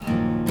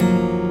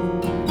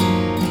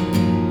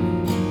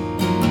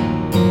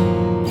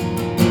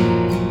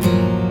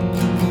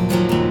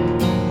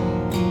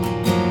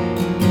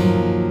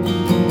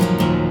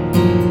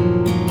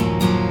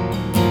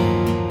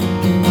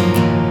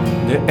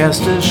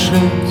erste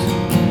Schritt,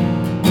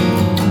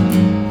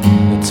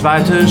 der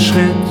zweite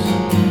Schritt.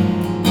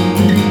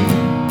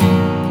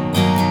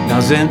 Da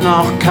sind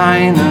noch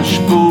keine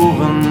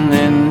Spuren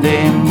in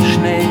dem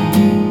Schnee.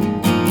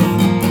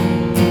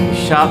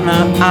 Ich atme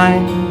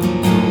ein,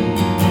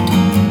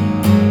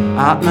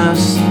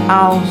 atmest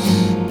aus.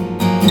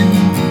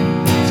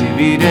 Sieh,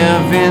 wie der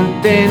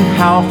Wind den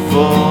Hauch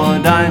vor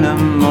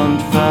deinem Mund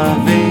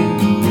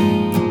verweht.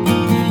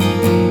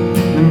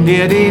 Nimm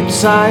dir die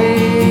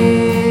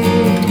Zeit,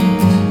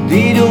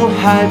 die du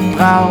halt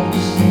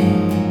brauchst.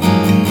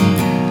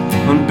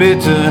 Und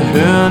bitte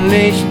hör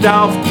nicht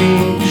auf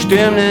die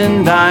Stimmen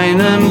in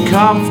deinem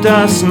Kopf,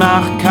 das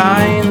macht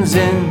keinen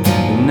Sinn,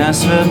 denn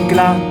es wird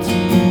glatt,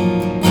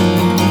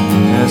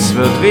 es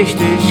wird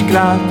richtig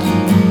glatt.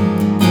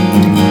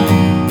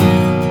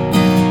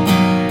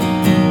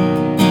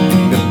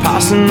 Wir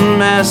passen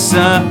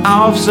Messer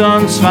auf,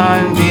 sonst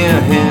fallen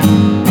wir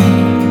hin.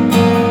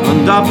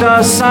 Und ob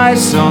das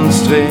Eis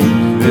uns trägt,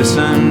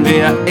 wissen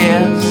wir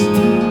erst,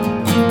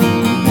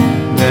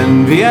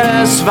 wenn wir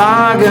es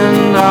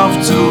wagen, drauf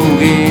zu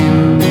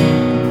gehen.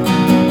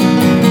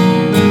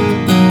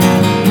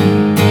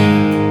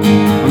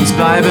 Uns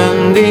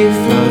bleiben die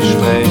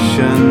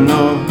Versprechen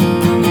nur,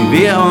 die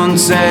wir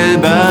uns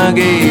selber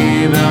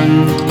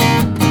geben.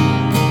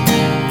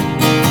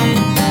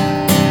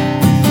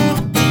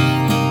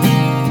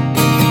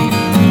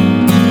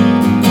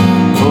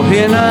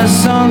 Wohin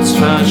es uns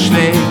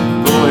verschlägt,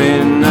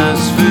 wohin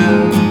es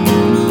führt,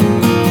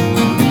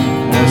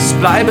 es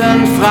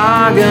bleiben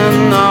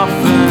Fragen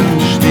offen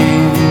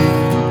stehen.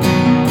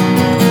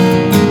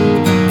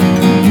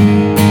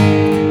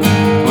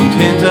 Und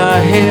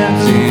hinterher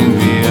sehen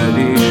wir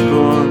die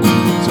Spuren,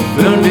 so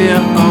führen wir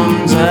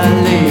unser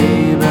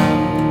Leben.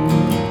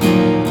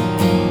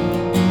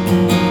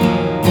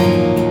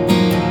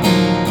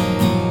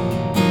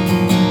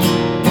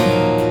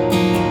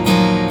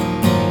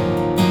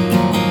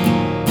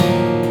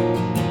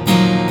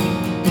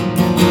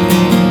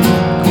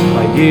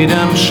 Bei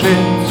jedem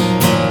Schritt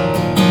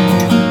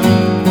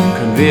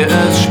wir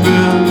es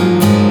spüren,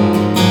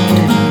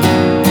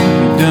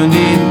 wie dünn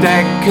die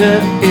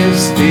Decke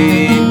ist,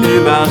 die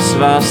übers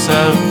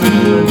Wasser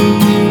führt.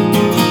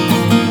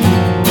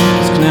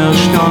 Es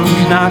knirscht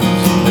und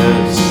knackt,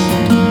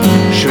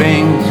 es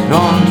schwingt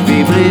und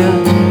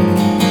vibriert.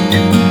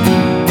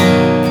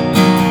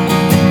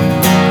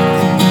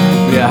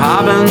 Wir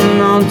haben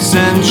uns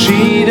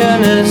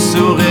entschieden, es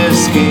zu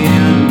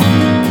riskieren.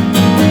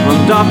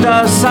 Und ob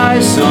das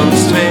Eis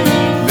uns trägt,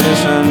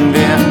 wissen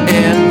wir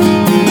erst,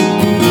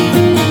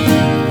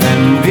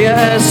 wir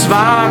es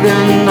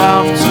wagen,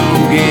 drauf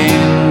zu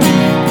gehen.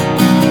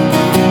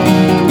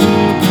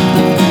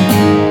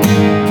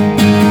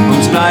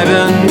 Uns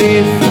bleiben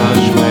die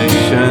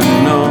Versprechen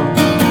nur,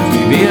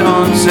 die wir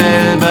uns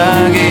selber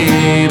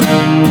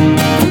geben.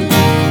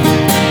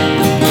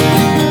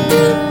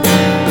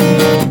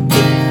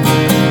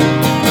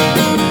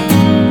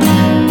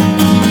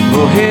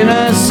 Wohin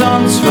es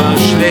uns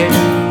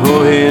verschlägt,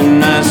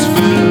 wohin es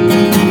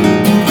führt,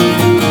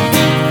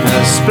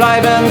 es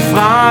bleiben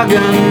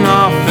Fragen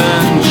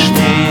offen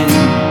stehen.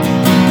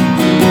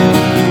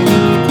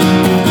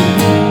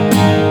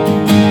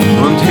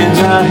 Und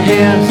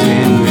hinterher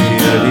sehen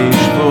wir die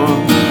Spur,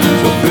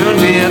 so führen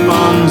wir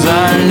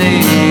unser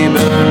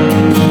Leben.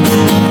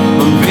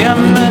 Und wir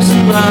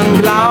müssen dran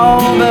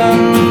glauben,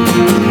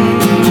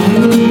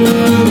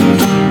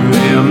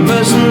 wir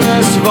müssen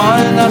es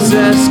wollen, dass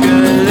es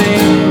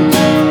gelingt,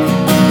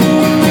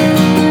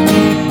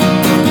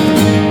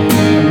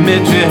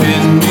 damit wir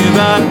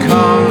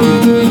hinüberkommen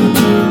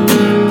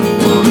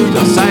und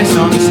das Eis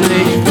uns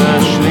nicht